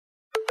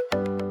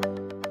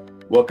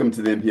Welcome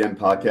to the NPM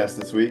podcast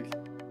this week.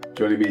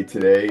 Joining me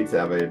today to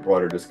have a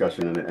broader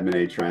discussion on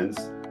M&A trends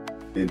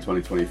in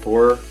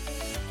 2024,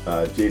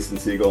 Jason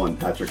Segal and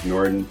Patrick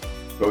Norton,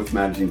 both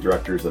managing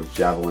directors of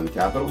Javelin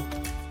Capital.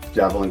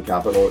 Javelin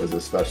Capital is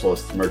a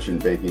specialist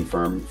merchant banking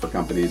firm for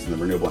companies in the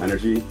renewable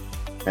energy,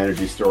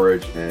 energy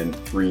storage, and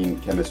green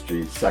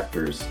chemistry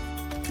sectors.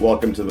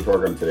 Welcome to the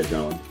program today,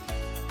 gentlemen.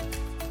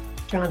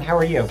 John, how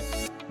are you?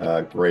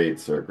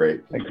 Great, sir.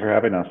 Great. Thanks for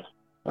having us.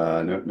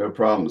 No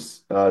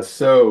problems.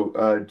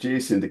 So,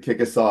 Jason, to kick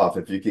us off,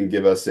 if you can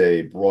give us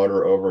a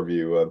broader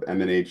overview of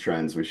M&A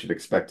trends we should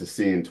expect to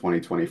see in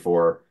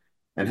 2024,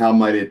 and how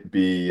might it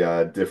be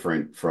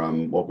different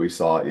from what we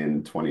saw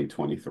in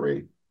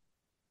 2023?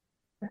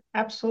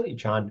 Absolutely,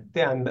 John.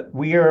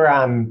 We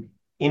are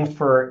in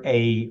for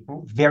a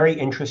very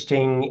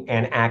interesting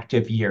and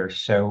active year,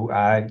 so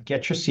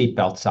get your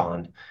seatbelts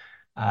on.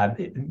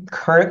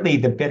 Currently,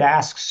 the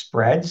bid-ask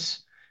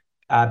spreads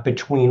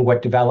between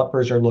what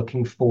developers are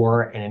looking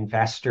for and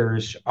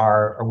investors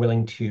are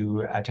willing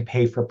to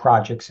pay for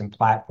projects and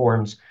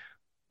platforms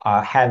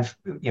have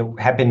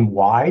been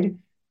wide,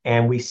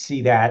 and we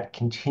see that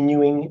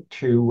continuing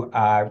to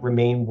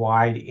remain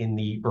wide in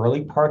the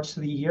early parts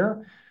of the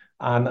year,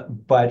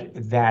 but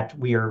that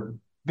we are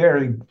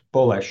very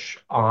bullish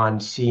on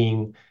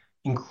seeing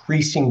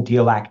increasing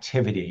deal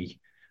activity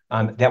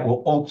that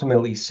will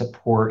ultimately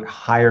support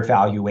higher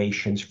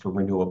valuations for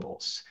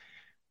renewables.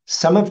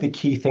 Some of the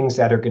key things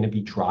that are going to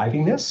be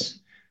driving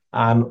this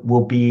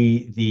will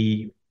be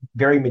the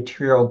very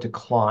material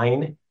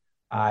decline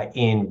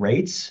in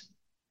rates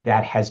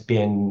that has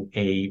been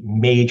a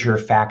major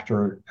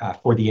factor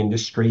for the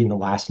industry in the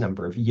last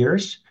number of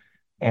years,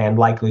 and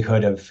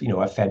likelihood of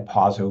a Fed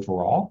pause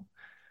overall.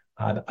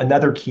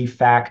 Another key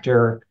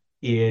factor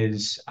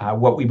is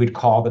what we would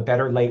call the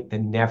better late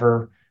than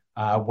never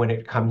when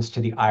it comes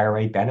to the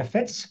IRA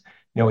benefits.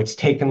 It's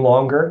taken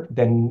longer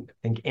than I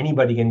think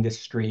anybody in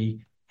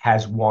industry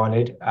has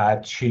wanted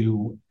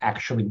to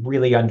actually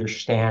really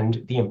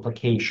understand the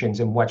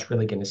implications and what's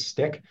really going to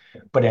stick.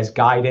 But as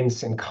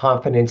guidance and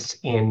confidence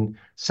in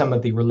some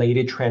of the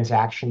related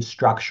transaction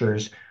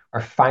structures are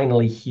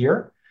finally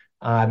here,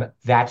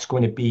 that's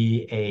going to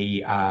be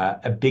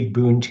a big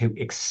boon to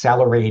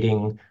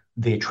accelerating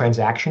the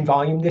transaction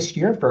volume this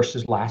year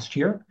versus last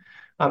year.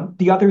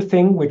 The other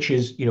thing, which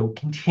is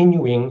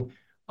continuing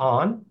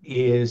on,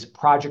 is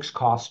projects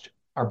cost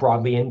are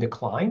broadly in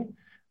decline.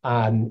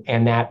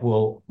 And that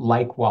will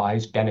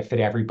likewise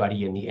benefit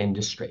everybody in the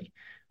industry.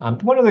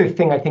 One other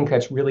thing I think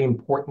that's really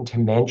important to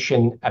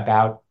mention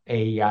about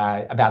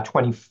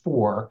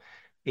 24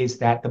 is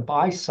that the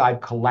buy side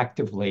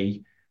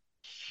collectively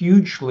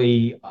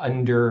hugely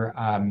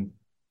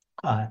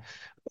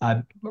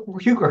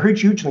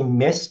hugely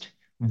missed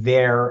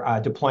their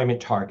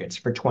deployment targets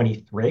for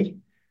 23.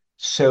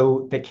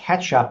 So the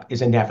catch up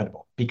is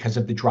inevitable because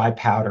of the dry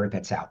powder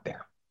that's out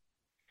there.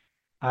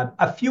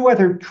 A few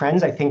other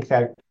trends I think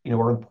that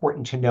are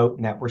important to note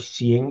and that we're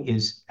seeing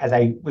is, as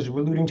I was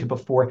alluding to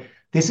before,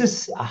 this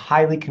is a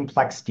highly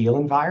complex deal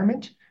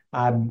environment.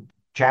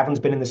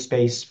 Javelin's been in the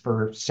space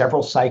for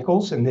several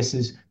cycles, and this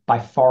is by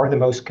far the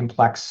most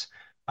complex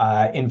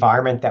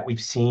environment that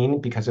we've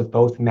seen because of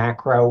both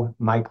macro,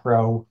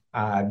 micro,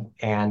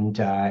 and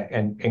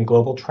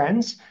global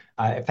trends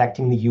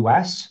affecting the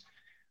U.S.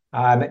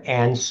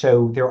 And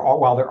so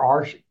while there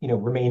are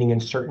remaining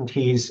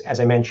uncertainties,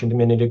 as I mentioned a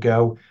minute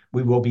ago,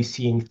 we will be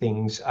seeing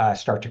things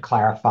start to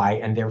clarify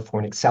and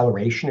therefore an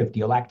acceleration of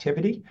deal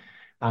activity.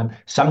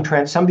 Some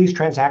of these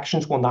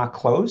transactions will not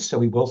close, so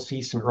we will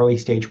see some early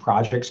stage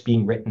projects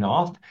being written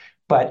off,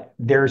 but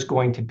there's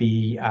going to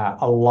be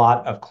a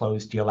lot of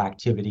closed deal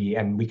activity,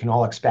 and we can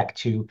all expect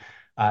to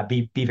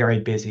be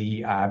very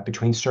busy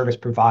between service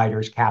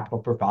providers, capital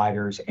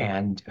providers,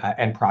 and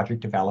project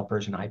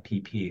developers and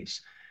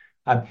IPPs.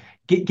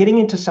 Getting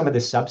into some of the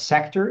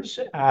subsectors,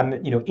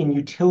 in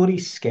utility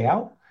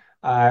scale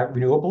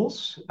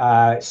renewables,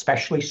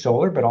 especially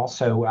solar, but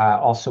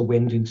also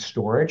wind and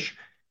storage,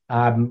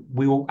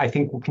 I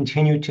think we'll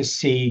continue to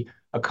see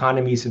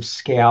economies of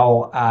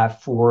scale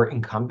for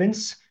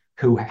incumbents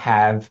who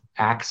have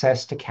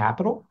access to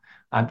capital.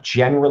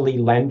 Generally,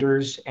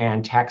 lenders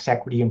and tax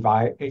equity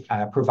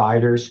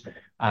providers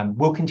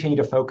will continue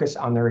to focus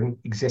on their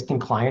existing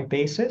client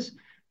bases.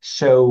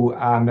 So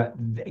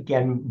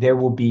again, there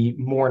will be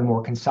more and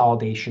more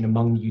consolidation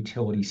among the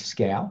utility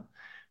scale.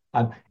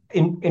 An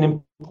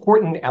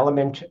important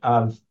element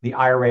of the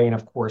IRA, and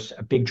of course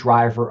a big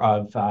driver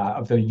of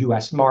the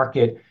U.S.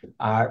 market,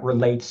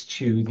 relates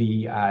to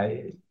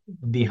the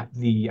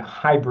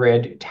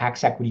hybrid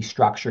tax equity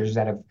structures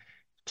that have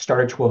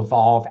started to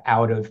evolve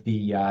out of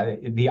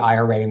the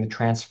IRA and the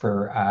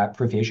transfer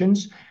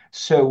provisions.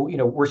 So,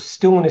 we're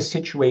still in a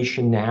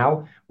situation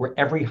now where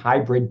every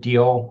hybrid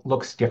deal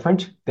looks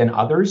different than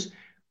others,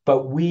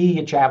 but we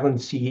at Javelin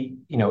see,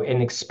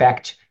 and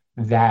expect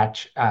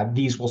that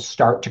these will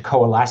start to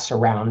coalesce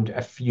around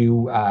a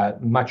few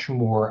much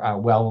more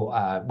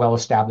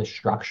well-established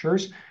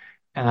structures.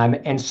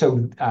 And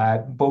so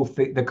both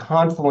the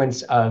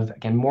confluence of,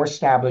 again, more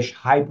established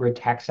hybrid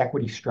tax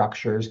equity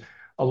structures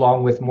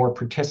along with more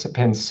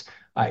participants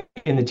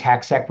in the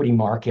tax equity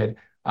market,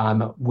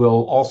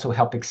 will also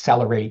help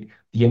accelerate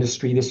the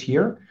industry this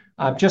year.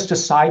 Just a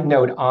side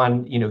note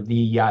on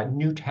the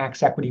new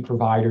tax equity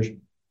providers.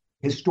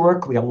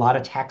 Historically, a lot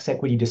of tax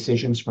equity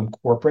decisions from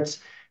corporates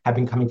have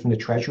been coming from their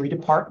treasury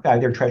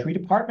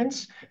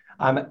departments.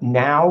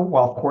 Now,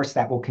 while of course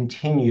that will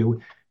continue,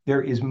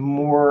 there is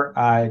more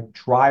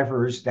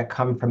drivers that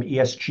come from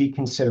ESG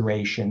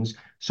considerations.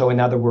 So in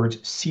other words,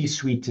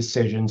 C-suite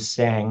decisions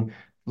saying,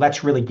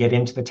 let's really get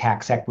into the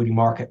tax equity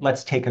market.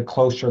 Let's take a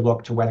closer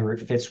look to whether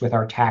it fits with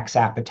our tax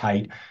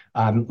appetite.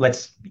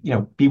 Let's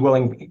be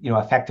willing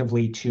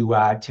effectively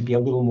to be a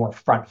little more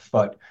front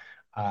foot.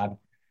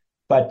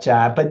 But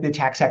the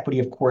tax equity,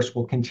 of course,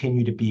 will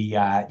continue to be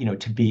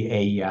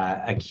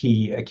a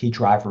key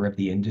driver of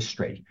the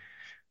industry.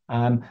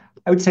 I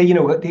would say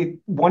the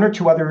one or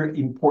two other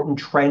important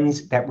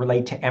trends that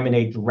relate to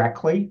M&A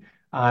directly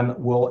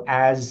will,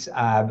 as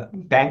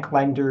bank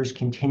lenders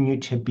continue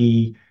to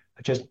be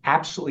just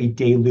absolutely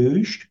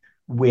deluged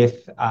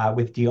with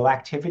deal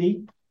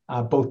activity,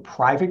 both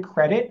private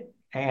credit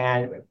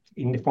and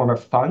in the form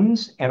of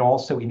funds and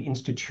also in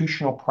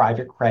institutional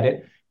private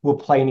credit will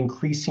play an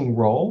increasing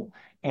role.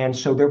 And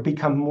so there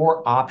become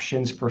more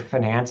options for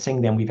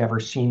financing than we've ever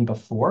seen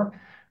before.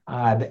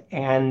 And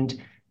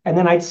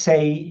then I'd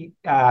say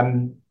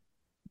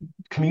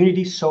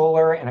community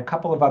solar and a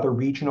couple of other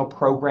regional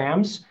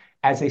programs,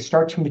 as they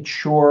start to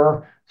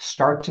mature,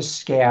 start to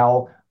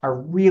scale, are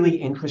really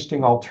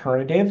interesting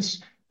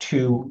alternatives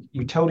to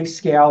utility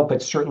scale, but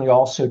certainly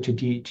also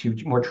to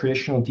more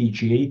traditional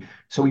DG.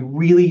 So we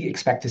really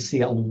expect to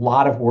see a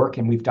lot of work,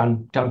 and we've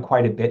done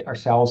quite a bit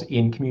ourselves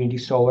in community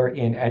solar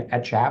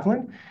at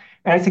Javelin.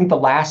 And I think the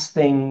last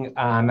thing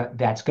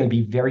that's going to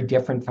be very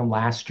different from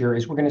last year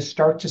is we're going to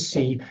start to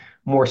see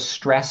more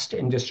stressed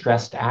and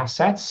distressed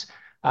assets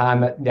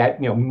that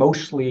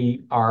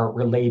mostly are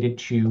related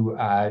to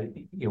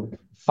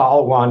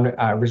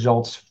follow-on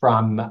results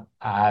from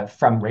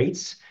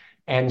rates.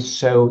 And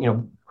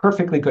so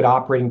perfectly good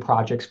operating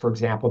projects, for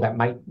example, that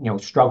might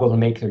struggle to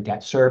make their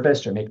debt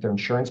service or make their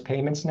insurance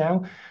payments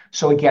now.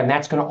 So again,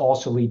 that's going to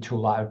also lead to a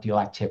lot of deal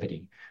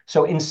activity.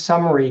 So in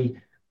summary,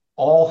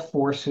 all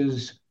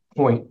forces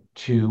point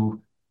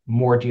to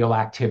more deal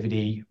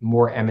activity,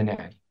 more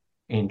M&A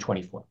in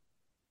 24.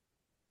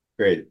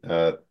 Great.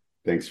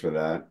 Thanks for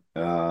that.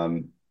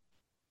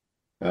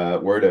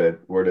 Where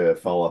to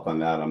follow up on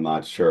that, I'm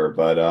not sure,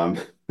 but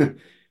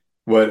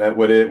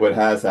what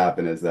has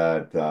happened is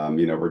that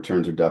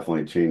returns are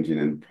definitely changing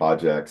in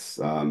projects.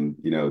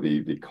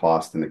 The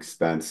cost and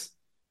expense,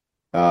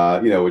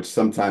 which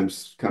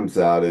sometimes comes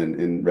out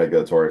in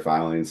regulatory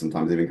filings,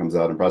 sometimes even comes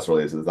out in press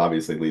releases,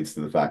 obviously leads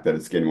to the fact that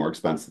it's getting more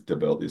expensive to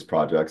build these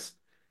projects.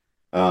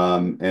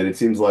 And it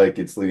seems like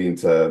it's leading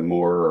to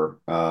more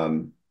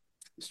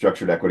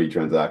structured equity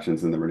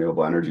transactions in the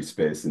renewable energy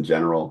space in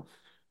general.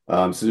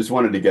 So just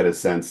wanted to get a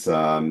sense,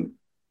 A,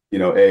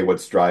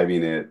 what's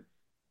driving it,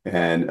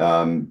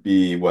 and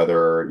B,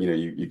 whether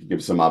you could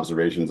give some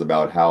observations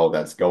about how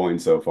that's going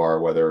so far,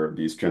 whether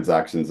these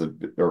transactions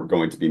are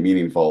going to be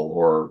meaningful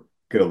or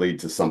could it lead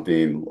to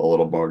something a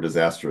little more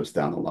disastrous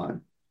down the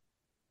line?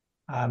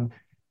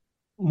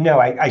 No,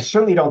 I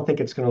certainly don't think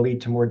it's going to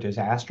lead to more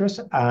disastrous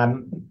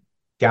down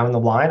the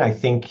line. I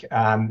think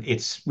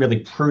it's really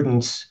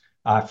prudence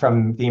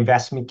from the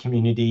investment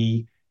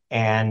community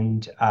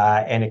and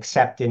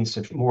acceptance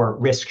of more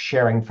risk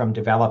sharing from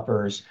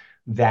developers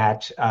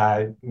that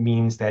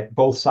means that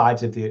both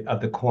sides of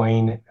the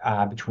coin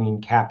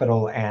between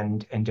capital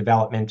and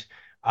development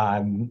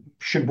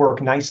should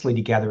work nicely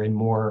together in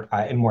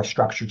more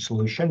structured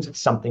solutions. It's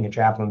something at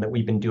Javelin that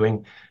we've been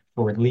doing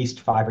for at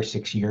least 5 or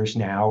 6 years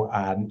now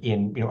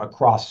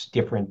across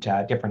different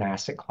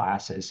asset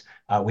classes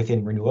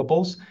within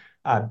renewables.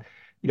 I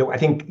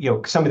think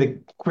some of the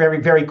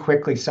very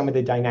quickly some of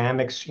the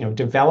dynamics.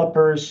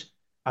 Developers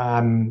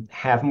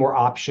have more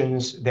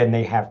options than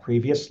they have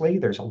previously.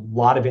 There's a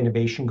lot of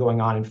innovation going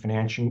on in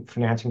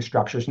financing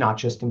structures, not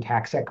just in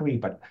tax equity,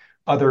 but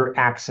other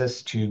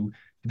access to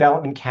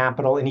development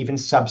capital and even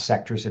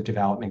subsectors of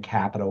development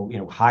capital.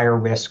 Higher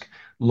risk,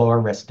 lower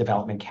risk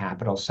development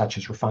capital, such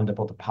as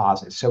refundable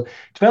deposits. So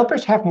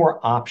developers have more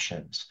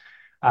options.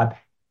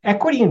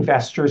 Equity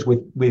investors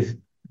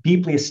with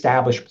deeply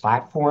established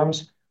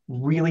platforms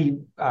really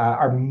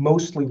are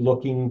mostly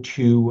looking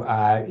to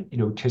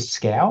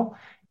scale,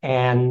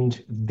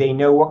 and they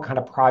know what kind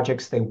of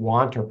projects they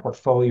want or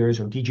portfolios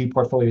or DG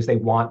portfolios they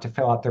want to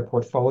fill out their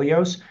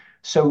portfolios.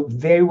 So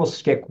they will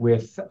stick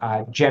with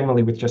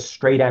generally with just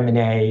straight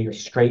M&A or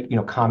straight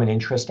common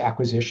interest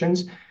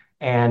acquisitions,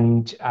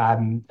 and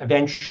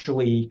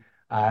eventually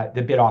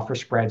the bid offer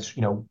spreads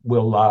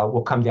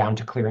will come down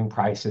to clearing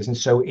prices. And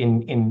so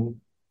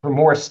for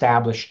more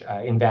established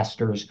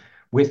investors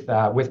with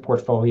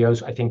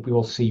portfolios, I think we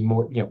will see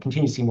more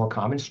continue to see more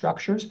common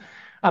structures.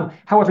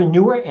 However,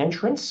 newer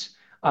entrants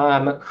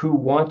who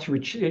want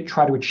to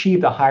try to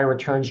achieve the higher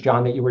returns,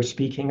 John, that you were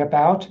speaking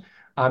about,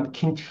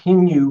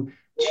 continue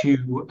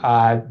to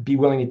be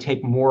willing to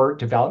take more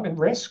development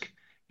risk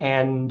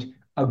and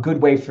a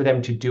good way for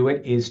them to do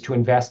it is to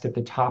invest at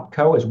the top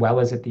co as well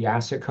as at the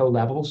asset co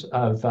levels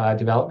of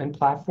development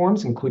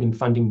platforms, including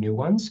funding new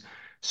ones.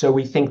 So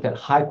we think that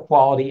high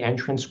quality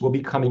entrants will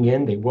be coming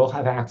in. They will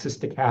have access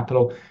to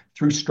capital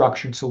through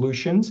structured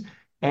solutions.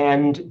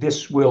 And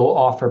this will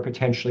offer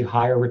potentially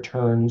higher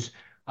returns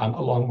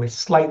along with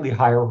slightly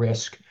higher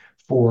risk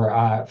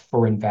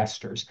for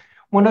investors.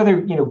 One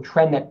other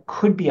trend that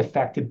could be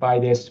affected by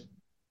this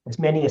is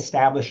many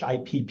established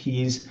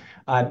IPPs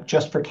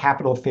just for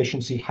capital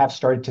efficiency have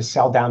started to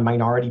sell down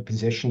minority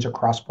positions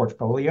across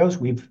portfolios.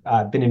 We've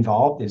been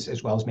involved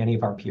as well as many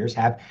of our peers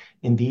have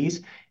in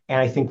these. And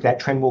I think that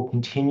trend will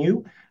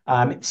continue.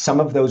 Some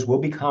of those will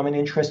be common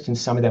interest and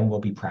some of them will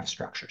be pref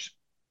structures.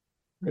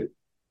 Great.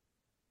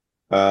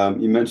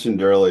 You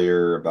mentioned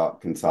earlier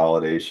about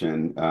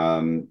consolidation,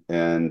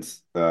 and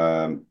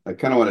I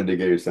kind of wanted to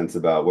get your sense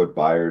about what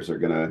buyers are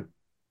going to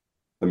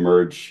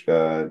emerge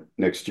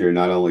next year,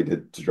 not only to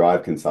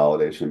drive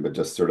consolidation, but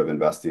just sort of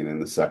investing in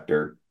the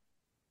sector.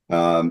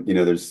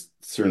 There's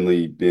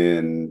certainly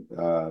been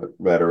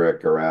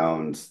rhetoric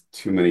around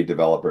too many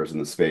developers in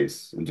the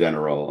space in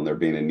general, and there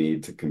being a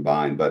need to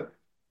combine. But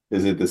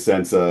is it the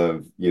sense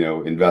of,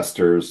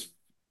 investors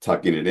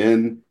tucking it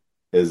in?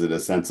 Is it a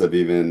sense of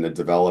even a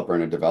developer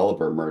and a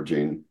developer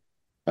merging,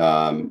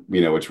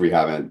 which we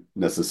haven't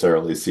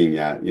necessarily seen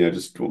yet?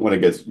 Just want to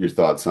get your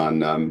thoughts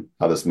on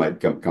how this might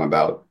come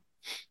about.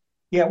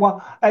 Yeah,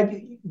 well,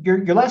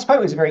 your last point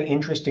was very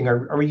interesting.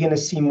 Are we going to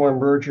see more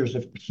mergers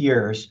of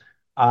peers?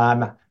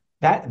 That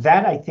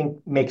I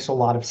think makes a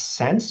lot of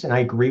sense, and I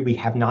agree we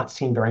have not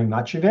seen very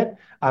much of it.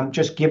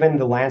 Just given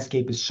the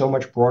landscape is so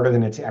much broader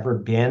than it's ever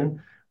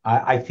been,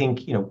 I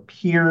think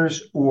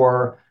peers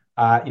or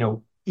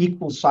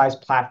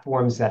equal-sized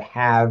platforms that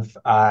have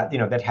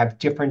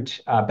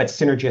different but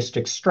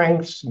synergistic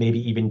strengths,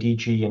 maybe even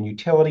DG and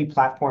utility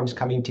platforms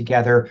coming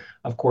together.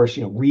 Of course,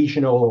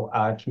 regional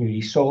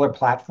community solar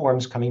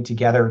platforms coming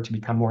together to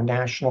become more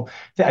national.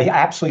 I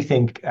absolutely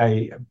think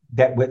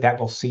that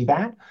we'll see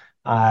that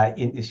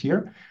in this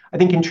year. I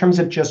think in terms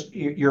of just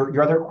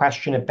your other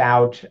question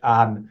about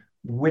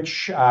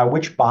which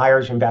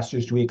buyers,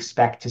 investors do we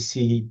expect to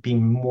see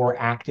being more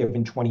active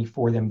in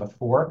 24 than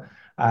before?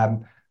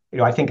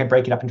 I think I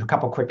break it up into a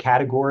couple of quick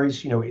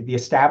categories. The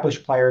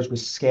established players with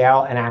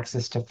scale and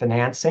access to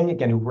financing,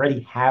 again, who already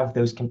have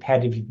those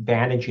competitive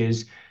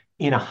advantages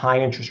in a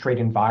high interest rate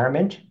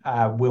environment,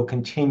 will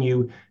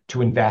continue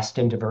to invest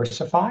and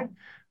diversify.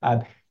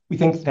 We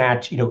think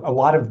that a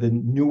lot of the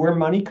newer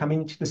money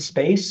coming into the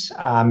space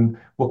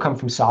will come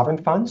from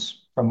sovereign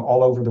funds from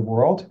all over the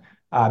world.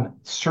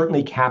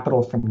 Certainly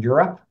capital from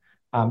Europe,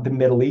 the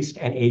Middle East,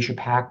 and Asia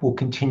Pac will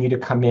continue to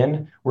come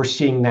in. We're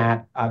seeing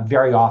that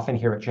very often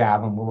here at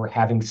Javelin, where we're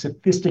having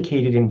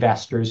sophisticated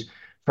investors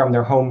from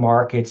their home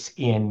markets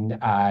in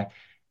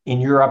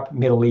Europe,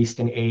 Middle East,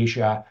 and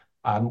Asia,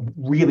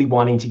 really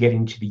wanting to get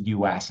into the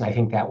U.S. And I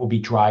think that will be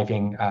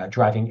driving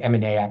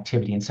M&A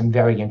activity and some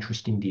very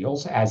interesting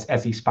deals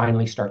as these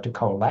finally start to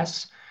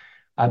coalesce.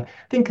 I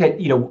think that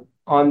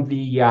on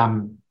the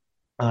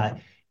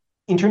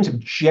in terms of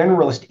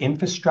generalist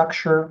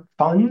infrastructure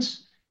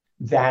funds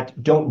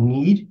that don't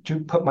need to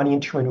put money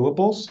into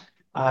renewables,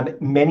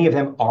 many of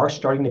them are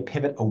starting to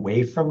pivot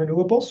away from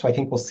renewables. So I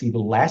think we'll see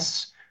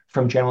less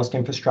from generalist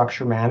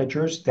infrastructure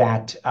managers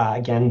that,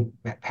 again,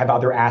 have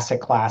other asset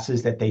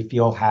classes that they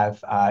feel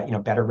have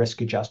better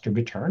risk-adjusted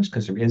returns,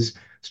 because there is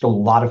still a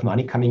lot of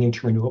money coming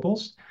into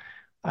renewables.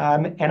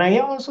 And I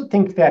also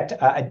think that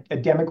a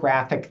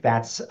demographic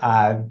that's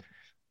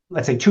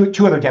let's say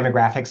two other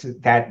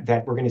demographics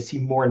that we're going to see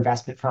more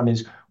investment from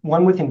is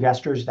one with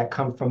investors that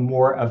come from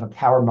more of a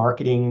power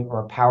marketing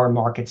or power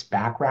markets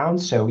background.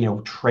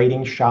 So,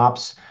 trading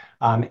shops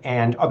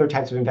and other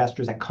types of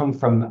investors that come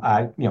from,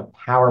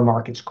 power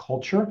markets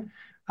culture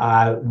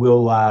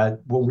will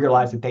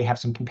realize that they have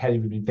some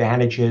competitive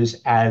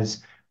advantages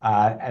as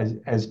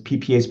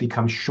PPAs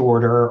become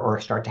shorter or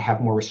start to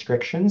have more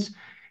restrictions.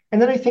 And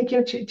then I think,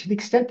 to the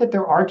extent that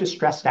there are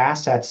distressed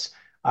assets,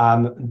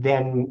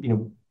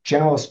 then,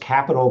 generalist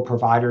capital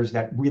providers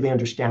that really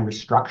understand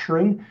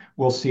restructuring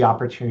will see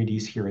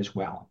opportunities here as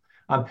well.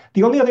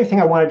 The only other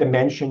thing I wanted to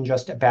mention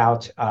just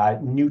about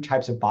new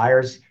types of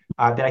buyers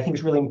that I think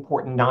is really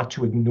important not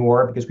to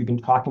ignore, because we've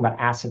been talking about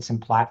assets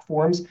and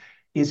platforms,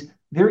 is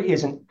there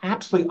is an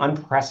absolutely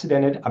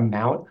unprecedented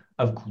amount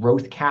of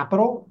growth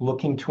capital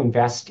looking to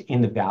invest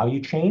in the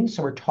value chain.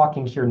 So we're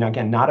talking here, now,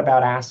 again, not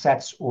about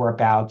assets or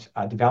about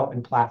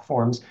development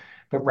platforms,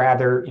 but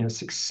rather,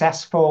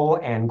 successful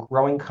and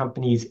growing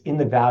companies in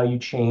the value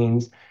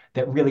chains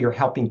that really are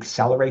helping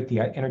accelerate the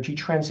energy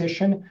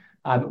transition.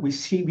 We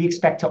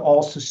expect to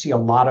also see a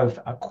lot of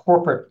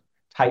corporate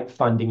type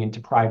funding into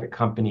private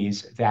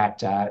companies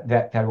that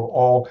will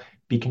all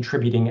be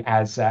contributing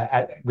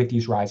with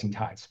these rising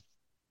tides.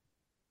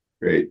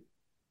 Great.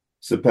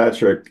 So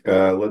Patrick,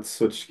 let's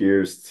switch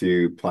gears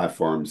to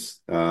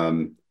platforms.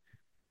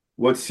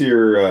 What's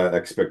your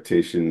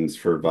expectations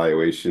for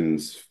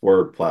valuations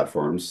for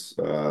platforms?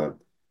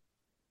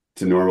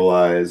 to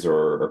normalize,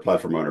 or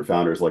platform owner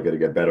founders looking to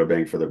get better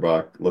bang for their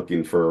buck,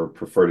 looking for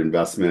preferred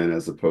investment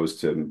as opposed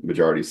to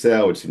majority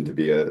sale, which seemed to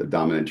be a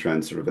dominant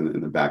trend sort of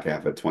in the back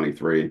half of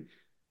 23.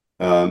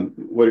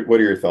 What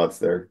are your thoughts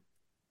there?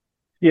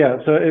 Yeah,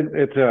 so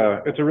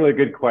it's a really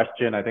good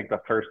question. I think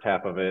the first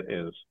half of it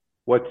is,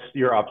 what's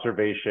your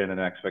observation and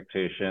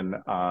expectation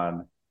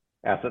on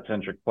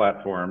asset-centric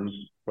platforms,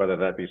 whether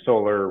that be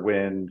solar,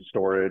 wind,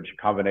 storage,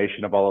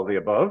 combination of all of the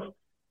above?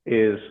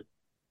 The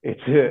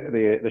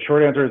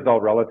short answer is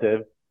all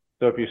relative.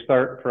 So if you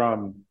start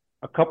from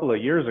a couple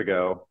of years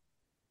ago,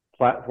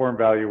 platform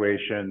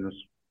valuations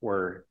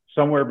were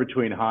somewhere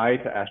between high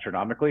to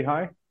astronomically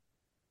high.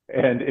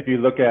 And if you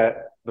look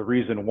at the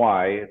reason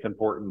why, it's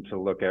important to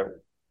look at,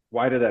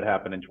 why did that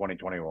happen in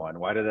 2021?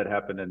 Why did that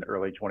happen in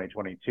early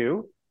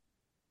 2022?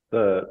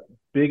 The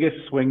biggest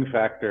swing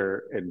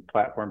factor in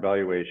platform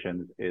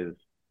valuations is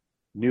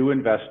new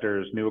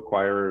investors, new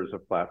acquirers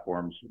of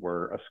platforms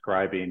were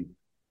ascribing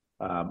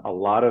a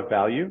lot of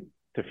value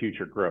to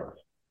future growth.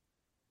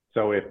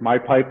 So if my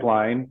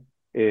pipeline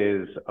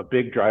is a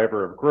big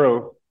driver of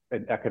growth,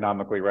 an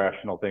economically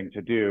rational thing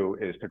to do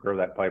is to grow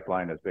that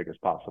pipeline as big as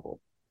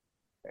possible.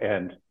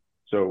 And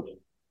so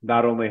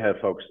not only have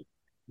folks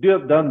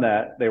done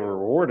that, they were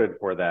rewarded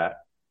for that.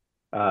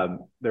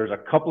 There's a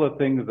couple of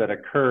things that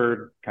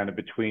occurred kind of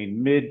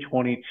between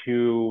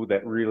mid-22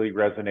 that really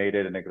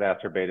resonated and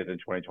exacerbated in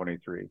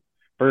 2023.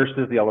 First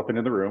is the elephant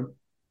in the room.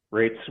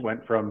 Rates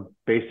went from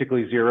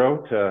basically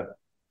zero to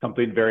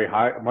something very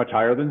high, much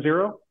higher than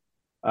zero.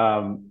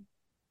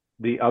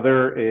 The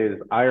other is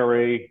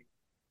IRA.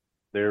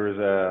 There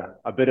was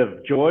a bit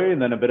of joy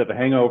and then a bit of a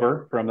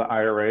hangover from the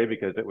IRA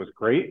because it was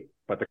great,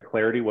 but the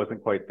clarity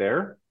wasn't quite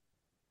there.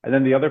 And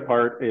then the other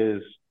part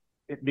is,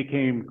 it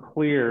became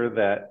clear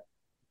that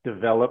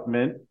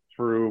development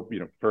through,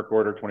 FERC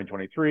Order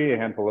 2023, a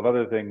handful of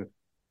other things,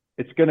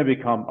 it's going to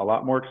become a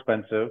lot more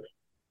expensive.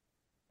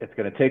 It's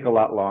going to take a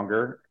lot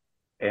longer,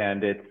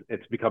 and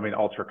it's becoming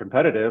ultra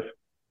competitive.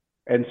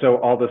 And so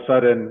all of a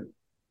sudden,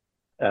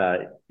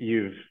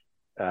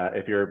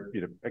 if you're,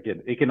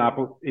 again,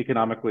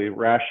 economically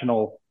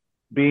rational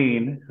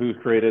being who's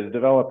created a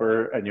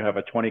developer and you have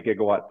a 20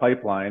 gigawatt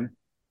pipeline,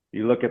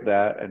 you look at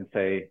that and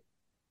say,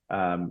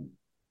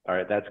 all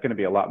right, that's going to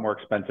be a lot more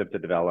expensive to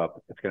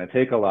develop. It's going to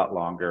take a lot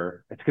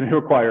longer. It's going to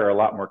require a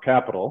lot more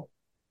capital.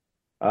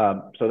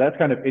 So that's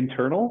kind of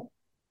internal.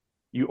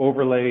 You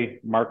overlay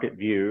market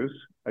views,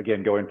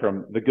 again, going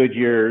from the good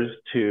years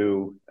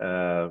to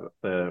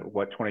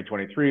what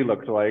 2023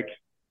 looks like,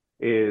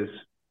 is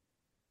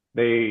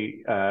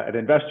an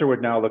investor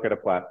would now look at a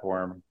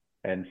platform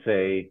and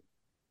say,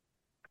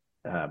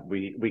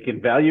 we can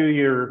value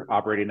your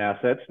operating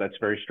assets. That's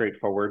very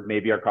straightforward.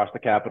 Maybe our cost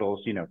of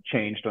capital's,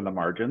 changed on the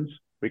margins.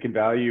 We can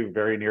value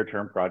very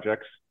near-term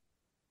projects.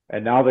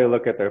 And now they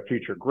look at their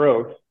future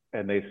growth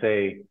and they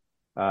say,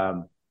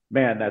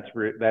 man,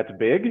 that's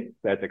big,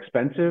 that's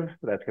expensive,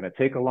 that's going to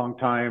take a long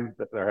time,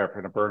 that they're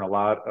going to burn a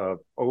lot of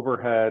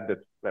overhead,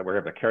 that we're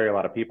going to carry a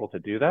lot of people to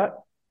do that.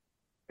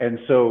 And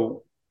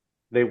so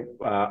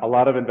a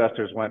lot of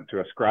investors went to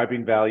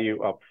ascribing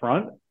value up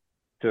front,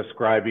 to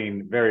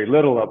ascribing very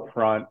little up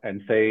front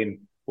and saying,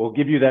 we'll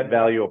give you that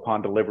value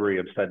upon delivery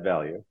of said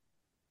value.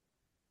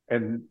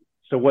 And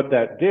so what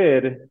that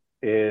did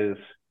is,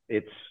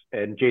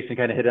 and Jason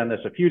kind of hit on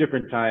this a few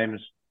different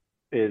times,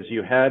 is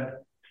you had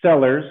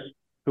sellers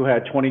who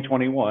had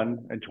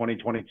 2021 and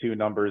 2022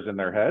 numbers in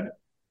their head.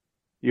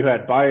 You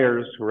had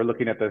buyers who were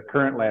looking at the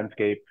current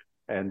landscape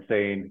and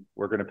saying,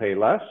 we're going to pay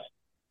less.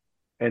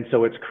 And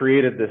so it's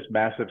created this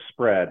massive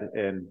spread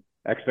in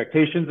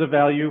expectations of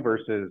value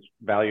versus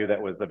value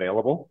that was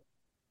available.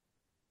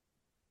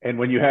 And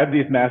when you have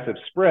these massive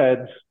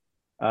spreads,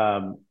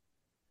 and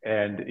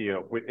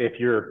if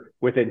you're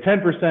within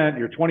 10%,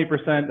 you're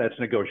 20%, that's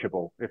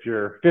negotiable. If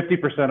you're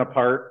 50%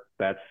 apart,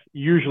 that's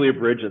usually a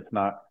bridge that's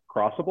not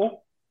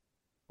crossable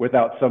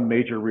without some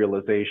major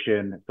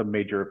realization, some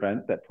major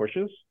event that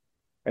pushes.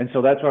 And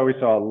so that's why we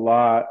saw a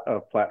lot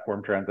of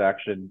platform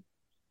transactions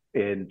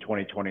in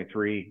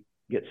 2023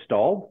 get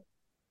stalled,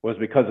 was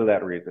because of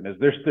that reason. Is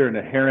there's an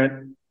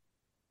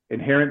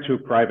inherent to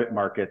private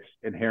markets,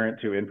 inherent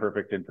to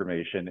imperfect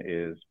information,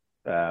 is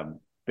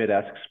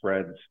bid-ask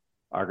spreads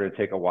are going to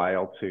take a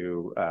while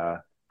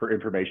for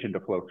information to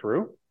flow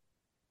through.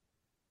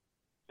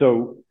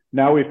 So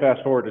now we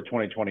fast forward to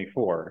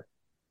 2024.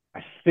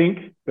 I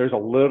think there's a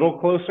little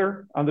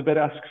closer on the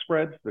bid-ask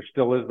spreads. There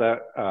still is that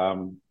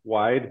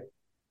wide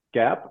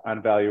gap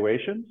on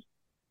valuations,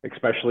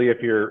 especially if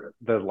you're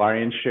the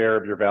lion's share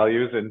of your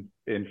values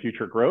in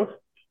future growth.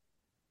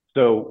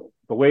 So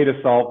the way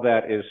to solve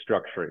that is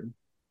structuring.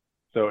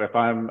 So if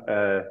I'm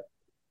a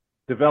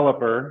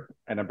developer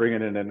and I'm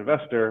bringing in an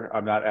investor,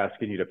 I'm not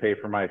asking you to pay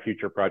for my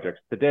future projects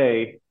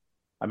today.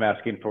 I'm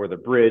asking for the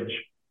bridge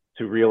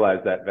to realize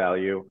that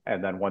value.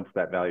 And then once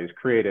that value is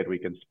created, we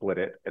can split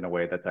it in a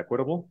way that's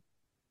equitable.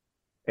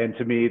 And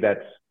to me,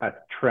 that's a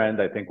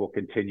trend I think we'll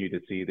continue to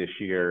see this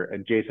year.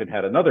 And Jason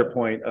had another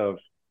point of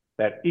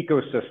that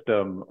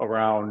ecosystem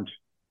around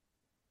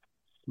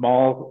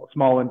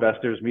small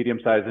investors,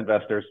 medium-sized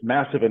investors,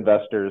 massive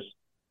investors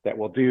that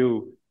will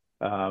do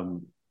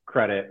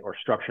credit or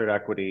structured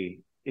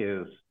equity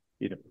is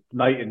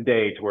night and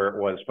day to where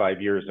it was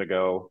 5 years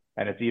ago,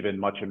 and it's even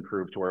much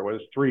improved to where it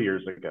was 3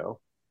 years ago.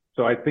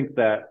 So I think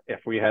that if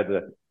we had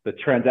the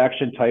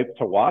transaction type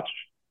to watch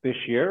this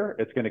year,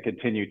 it's going to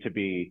continue to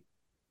be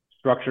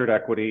structured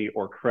equity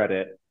or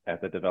credit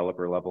at the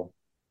developer level.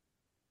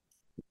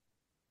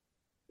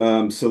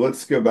 So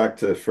let's go back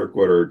to first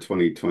quarter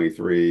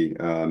 2023.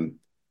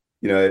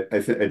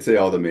 I'd say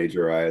all the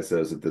major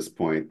ISOs at this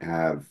point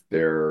have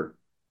their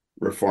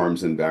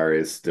reforms in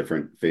various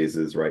different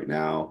phases right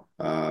now.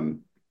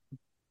 Some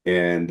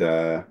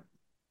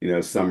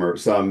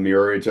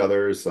mirror each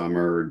other, some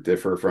are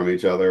differ from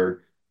each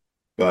other.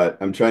 But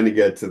I'm trying to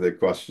get to the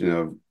question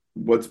of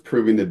what's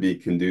proving to be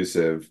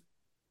conducive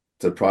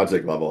to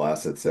project level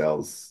asset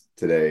sales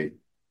today,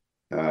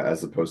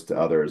 as opposed to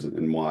others,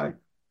 and why?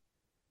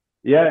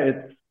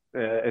 Yeah,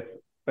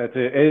 it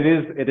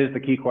is the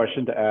key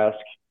question to ask,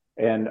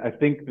 and I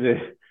think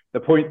the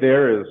point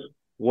there is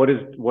what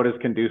is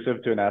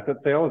conducive to an asset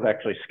sale is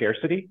actually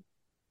scarcity.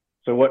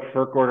 So what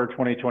first quarter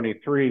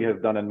 2023 has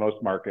done in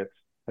most markets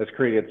has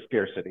created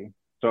scarcity.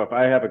 So if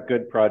I have a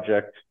good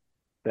project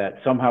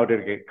that somehow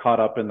did get caught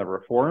up in the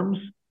reforms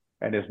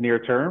and is near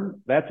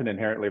term, that's an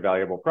inherently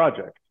valuable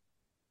project.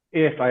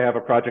 If I have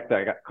a project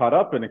that got caught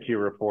up in a Q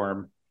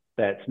reform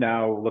that's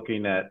now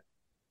looking at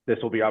this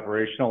will be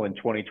operational in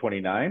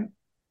 2029,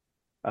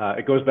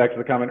 it goes back to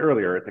the comment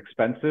earlier. It's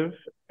expensive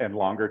and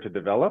longer to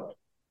develop.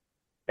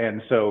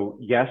 And so,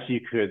 yes,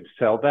 you could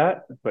sell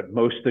that, but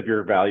most of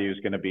your value is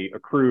going to be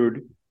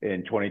accrued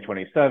in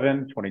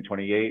 2027,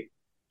 2028,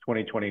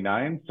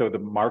 2029. So the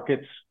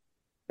markets,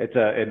 it's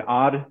an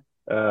odd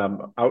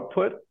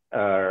output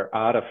or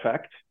odd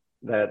effect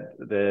that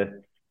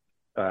that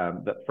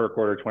first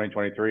quarter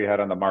 2023 had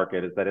on the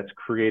market, is that it's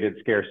created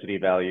scarcity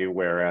value,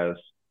 whereas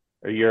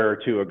a year or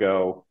two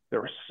ago,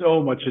 there was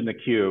so much in the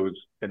queues,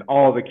 in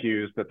all the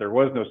queues, that there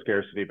was no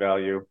scarcity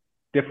value.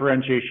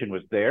 Differentiation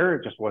was there,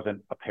 it just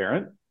wasn't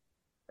apparent.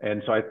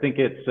 And so I think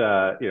it's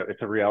a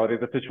reality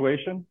of the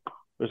situation.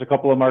 There's a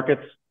couple of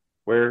markets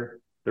where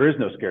there is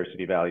no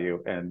scarcity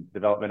value, and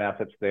development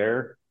assets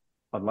there,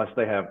 unless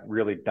they have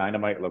really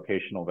dynamite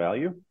locational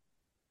value,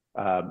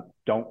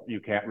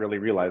 you can't really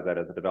realize that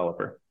as a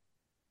developer.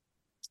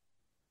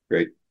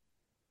 Great.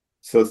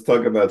 So let's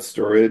talk about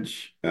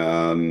storage.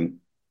 I'd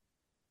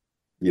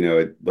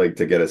like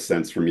to get a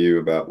sense from you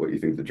about what you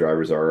think the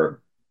drivers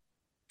are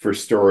for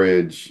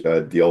storage,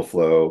 deal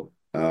flow,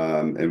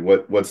 and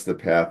what's the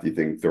path you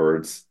think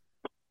towards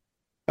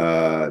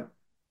in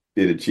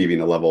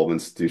achieving a level of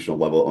institutional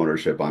level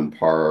ownership on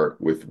par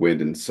with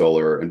wind and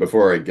solar. And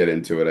before I get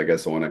into it, I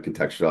guess I want to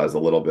contextualize a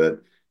little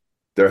bit.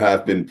 There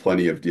have been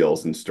plenty of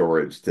deals in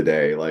storage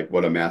today. Like,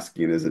 what I'm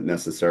asking isn't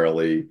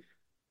necessarily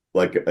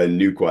like a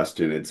new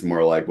question. It's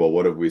more like, well,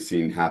 what have we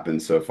seen happen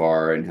so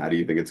far, and how do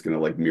you think it's going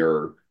to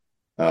mirror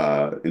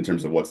in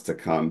terms of what's to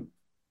come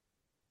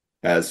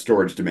as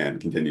storage demand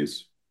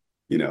continues,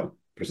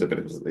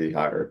 precipitously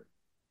higher?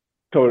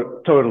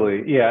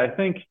 Totally. Yeah, I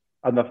think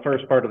on the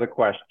first part of the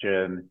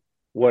question,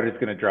 what is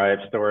going to drive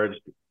storage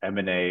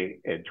M&A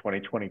in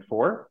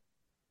 2024?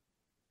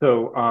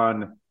 So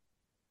on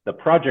the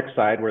project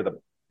side, where the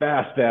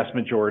vast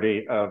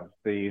majority of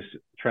these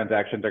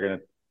transactions are going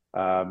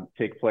to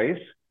take place,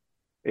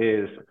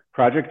 is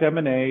project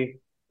M&A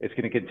is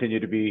going to continue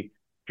to be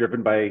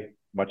driven by,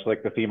 much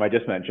like the theme I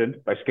just mentioned,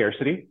 by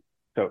scarcity.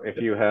 So if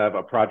you have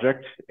a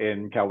project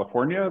in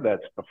California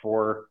that's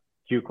before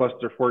Q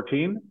Cluster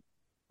 14,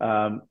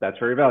 that's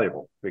very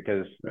valuable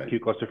because Q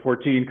Cluster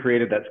 14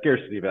 created that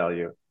scarcity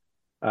value.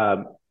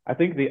 I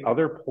think the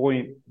other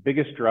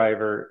biggest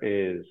driver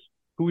is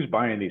who's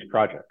buying these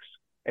projects.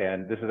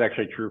 And this is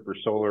actually true for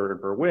solar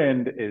and for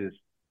wind, is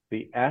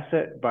the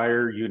asset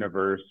buyer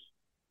universe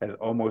has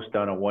almost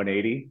done a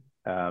 180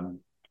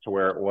 to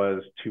where it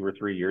was 2 or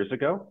 3 years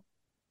ago.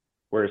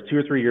 Whereas 2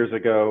 or 3 years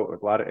ago, it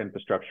was a lot of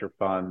infrastructure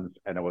funds,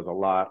 and it was a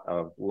lot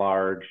of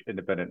large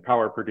independent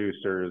power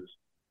producers,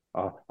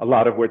 a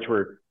lot of which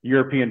were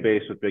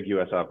European-based with big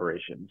US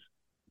operations.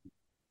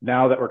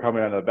 Now that we're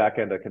coming on the back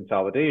end of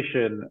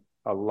consolidation,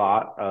 a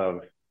lot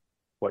of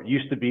what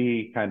used to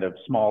be kind of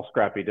small,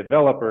 scrappy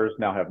developers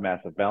now have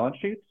massive balance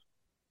sheets.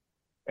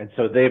 And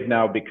so they've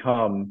now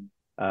become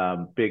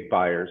big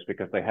buyers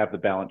because they have the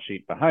balance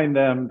sheet behind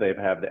them. They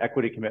have the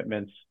equity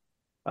commitments.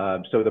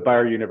 So the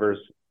buyer universe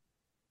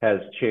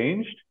has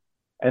changed.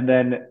 And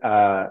then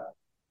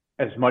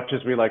as much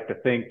as we like to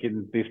think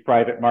in these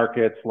private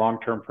markets,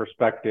 long-term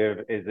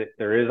perspective is that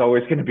there is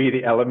always going to be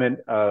the element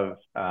of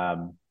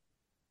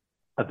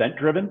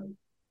event-driven.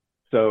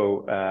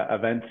 So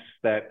events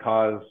that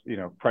cause,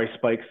 price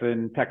spikes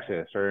in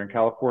Texas or in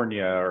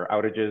California, or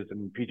outages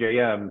in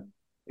PJM,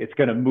 it's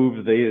going to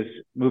move these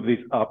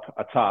up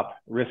atop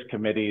risk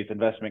committees,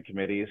 investment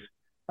committees,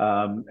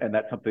 and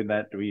that's something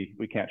that we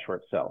can't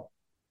short sell.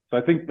 So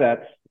I think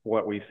that's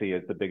what we see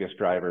as the biggest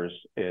drivers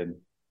in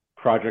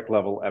project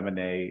level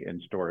M&A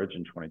and storage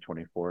in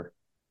 2024.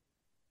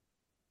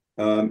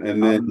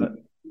 And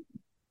then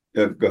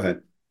Go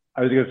ahead.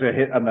 I was going to say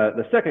hit on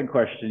the second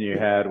question you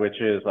had, which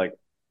is like,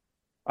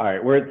 all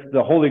right, where's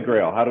the holy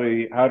grail? How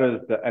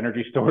does the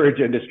energy storage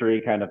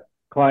industry kind of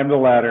climb the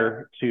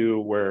ladder to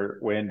where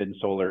wind and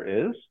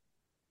solar is?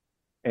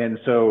 And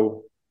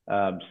so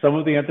some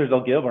of the answers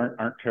I'll give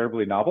aren't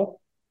terribly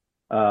novel.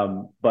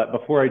 But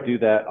before I do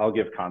that, I'll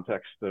give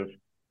context of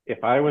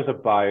if I was a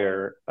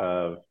buyer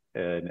of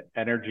an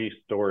energy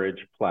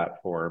storage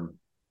platform,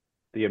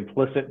 the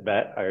implicit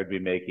bet I would be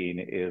making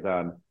is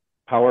on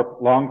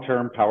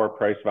long-term power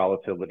price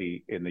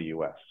volatility in the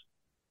US,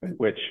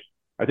 which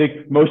I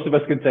think most of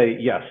us can say,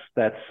 yes,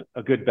 that's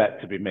a good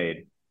bet to be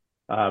made.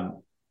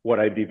 What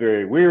I'd be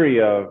very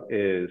weary of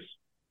is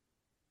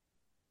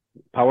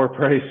power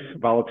price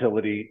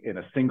volatility in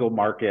a single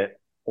market,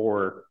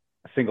 or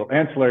a single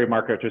ancillary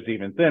market, which is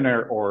even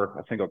thinner, or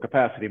a single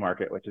capacity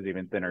market, which is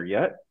even thinner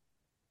yet.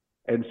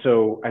 And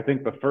so I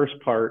think the first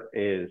part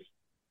is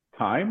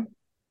time.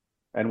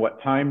 And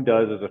what time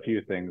does is a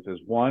few things. Is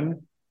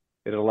one,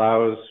 it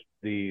allows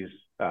these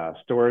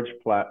storage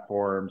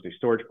platforms, these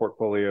storage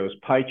portfolios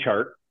pie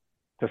chart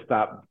to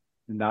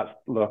not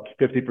look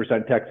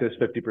 50% Texas,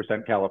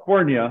 50%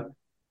 California, right,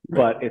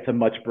 but it's a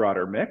much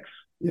broader mix.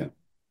 Yeah.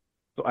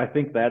 So I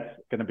think that's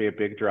going to be a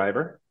big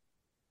driver.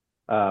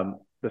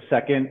 The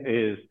second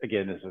is,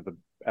 again, this is the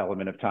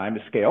element of time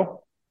to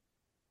scale,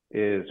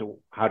 is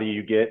how do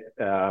you get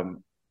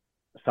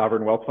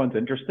sovereign wealth funds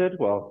interested?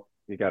 Well,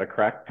 you got to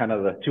crack kind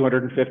of the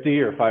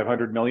 250 or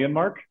 500 million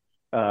mark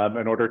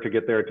in order to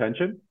get their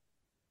attention.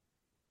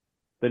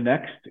 The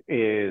next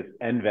is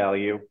end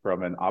value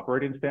from an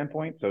operating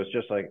standpoint. So it's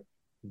just like,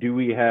 do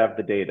we have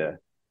the data?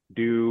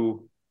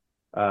 Do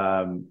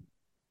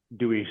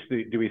we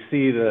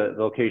see the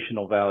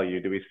locational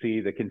value? Do we see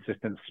the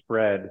consistent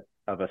spread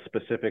of a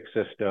specific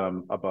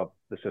system above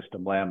the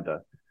system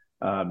lambda?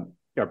 And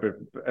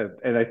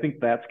I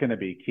think that's going to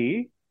be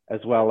key,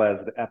 as well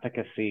as the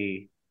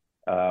efficacy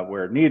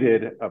where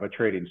needed of a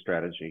trading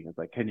strategy. It's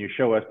like, can you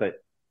show us that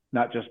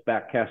not just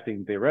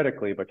backcasting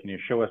theoretically, but can you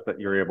show us that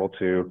you're able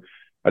to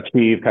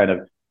achieve kind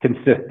of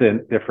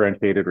consistent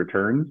differentiated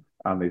returns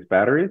on these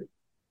batteries?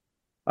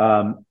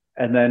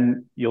 And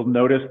then you'll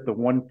notice the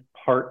one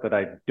part that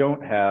I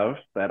don't have,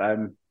 that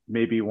I'm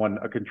maybe a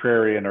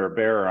contrarian or a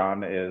bear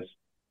on, is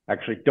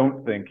actually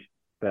don't think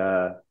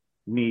the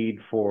need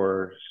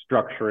for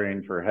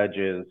structuring for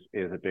hedges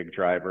is a big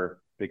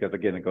driver, because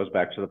again, it goes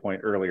back to the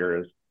point earlier,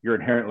 is you're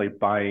inherently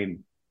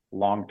buying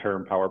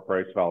long-term power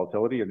price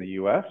volatility in the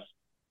US.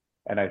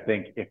 And I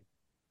think if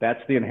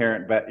that's the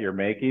inherent bet you're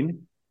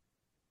making,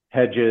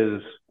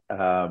 hedges,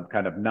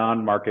 kind of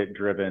non-market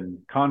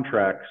driven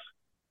contracts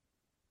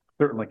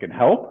certainly can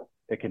help.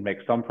 It can make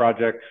some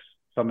projects,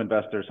 some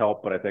investors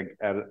help, but I think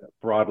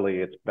broadly,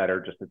 it's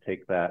better just to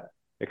take that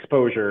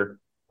exposure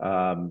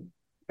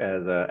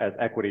as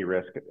equity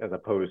risk, as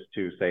opposed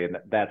to saying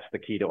that that's the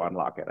key to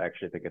unlock it. I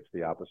actually think it's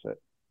the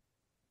opposite.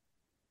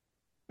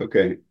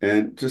 Okay.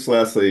 And just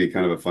lastly,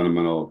 kind of a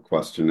fundamental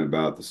question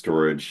about the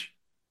storage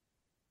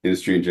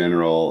industry in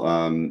general.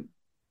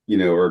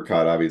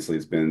 ERCOT obviously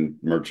has been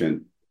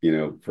merchant,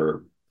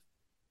 for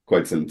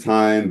quite some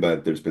time,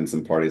 but there's been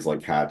some parties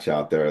like Hatch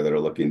out there that are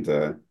looking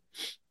to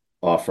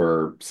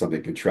offer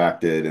something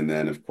contracted. And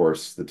then, of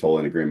course, the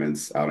tolling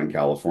agreements out in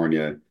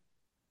California.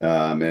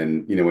 And,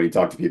 when you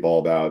talk to people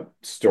about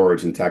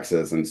storage in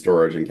Texas and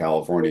storage in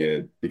California,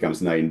 it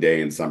becomes night and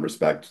day in some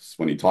respects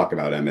when you talk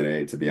about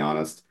M&A, to be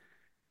honest.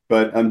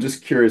 But I'm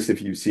just curious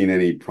if you've seen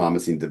any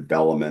promising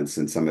developments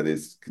in some of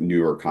these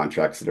newer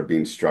contracts that are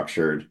being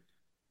structured,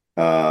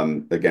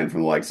 again,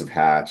 from the likes of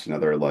Hatch and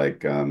other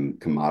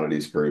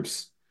commodities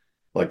groups.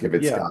 Like if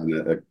it's gotten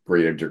a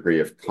greater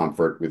degree of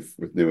comfort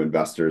with new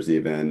investors,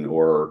 even,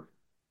 or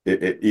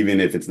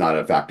even if it's not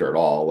a factor at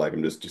all. Like,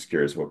 I'm just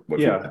curious what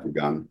feedback you've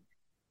gotten.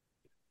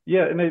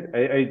 Yeah, and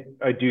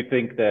I do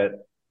think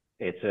that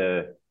it's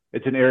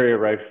an area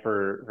rife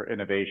for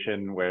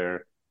innovation,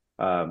 where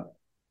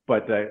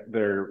but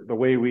the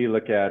way we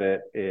look at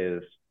it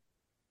is,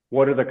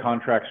 what are the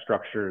contract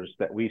structures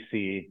that we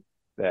see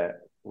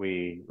that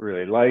we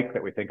really like,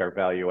 that we think are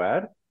value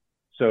add?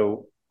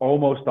 So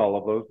almost all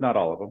of those, not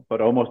all of them, but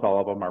almost all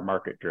of them are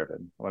market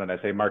driven. When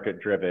I say market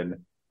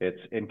driven,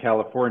 it's in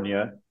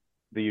California,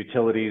 the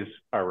utilities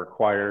are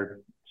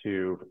required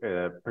to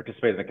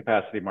participate in the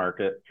capacity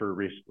market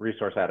through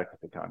resource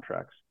adequacy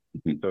contracts.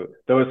 Mm-hmm. So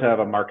those have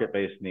a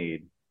market-based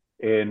need.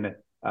 In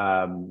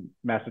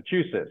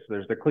Massachusetts,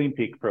 there's the Clean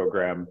Peak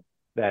program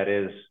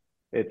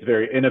it's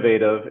very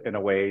innovative in a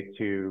way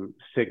to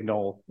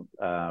signal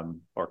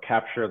or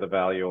capture the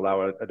value,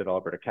 allow a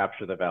developer to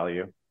capture the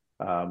value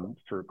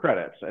through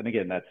credits. And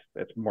again,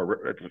 it's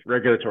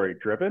regulatory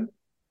driven,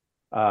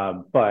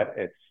 but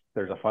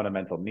there's a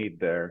fundamental need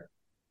there.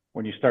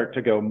 When you start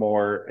to go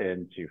more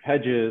into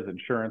hedges,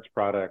 insurance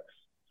products,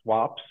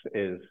 swaps,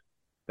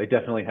 they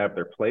definitely have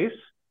their place.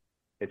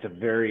 It's a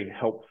very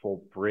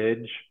helpful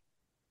bridge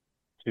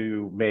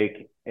to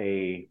make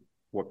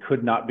what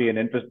could not be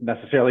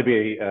necessarily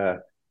be a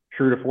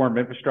true to form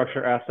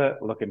infrastructure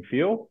asset look and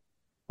feel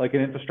like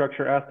an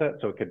infrastructure asset.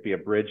 So it could be a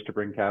bridge to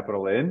bring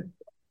capital in.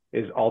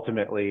 is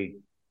ultimately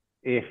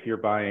if you're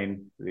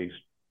buying these,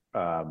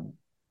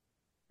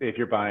 if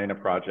you're buying a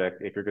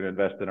project, if you're going to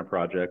invest in a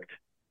project,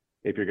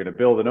 if you're going to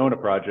build and own a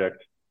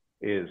project,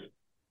 is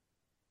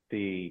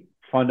the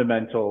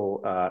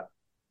fundamental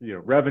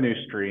revenue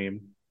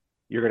stream.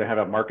 You're going to have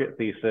a market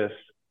thesis,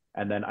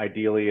 and then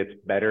ideally it's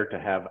better to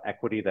have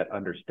equity that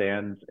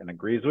understands and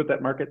agrees with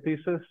that market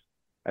thesis,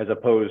 as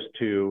opposed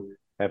to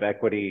have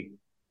equity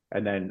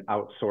and then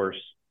outsource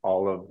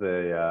all of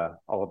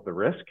the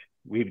risk.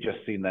 We've just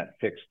seen that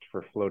fixed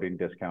for floating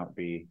discount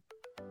be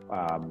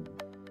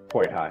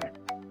quite high.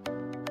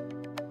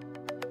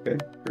 Okay,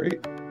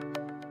 great.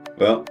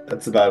 Well,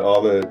 that's about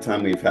all the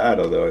time we've had,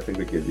 although I think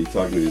we could be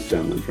talking to these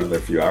gentlemen for another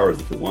few hours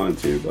if we wanted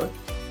to.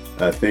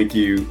 But thank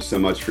you so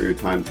much for your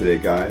time today,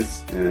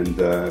 guys. And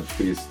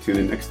please tune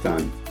in next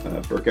time.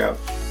 Burke out.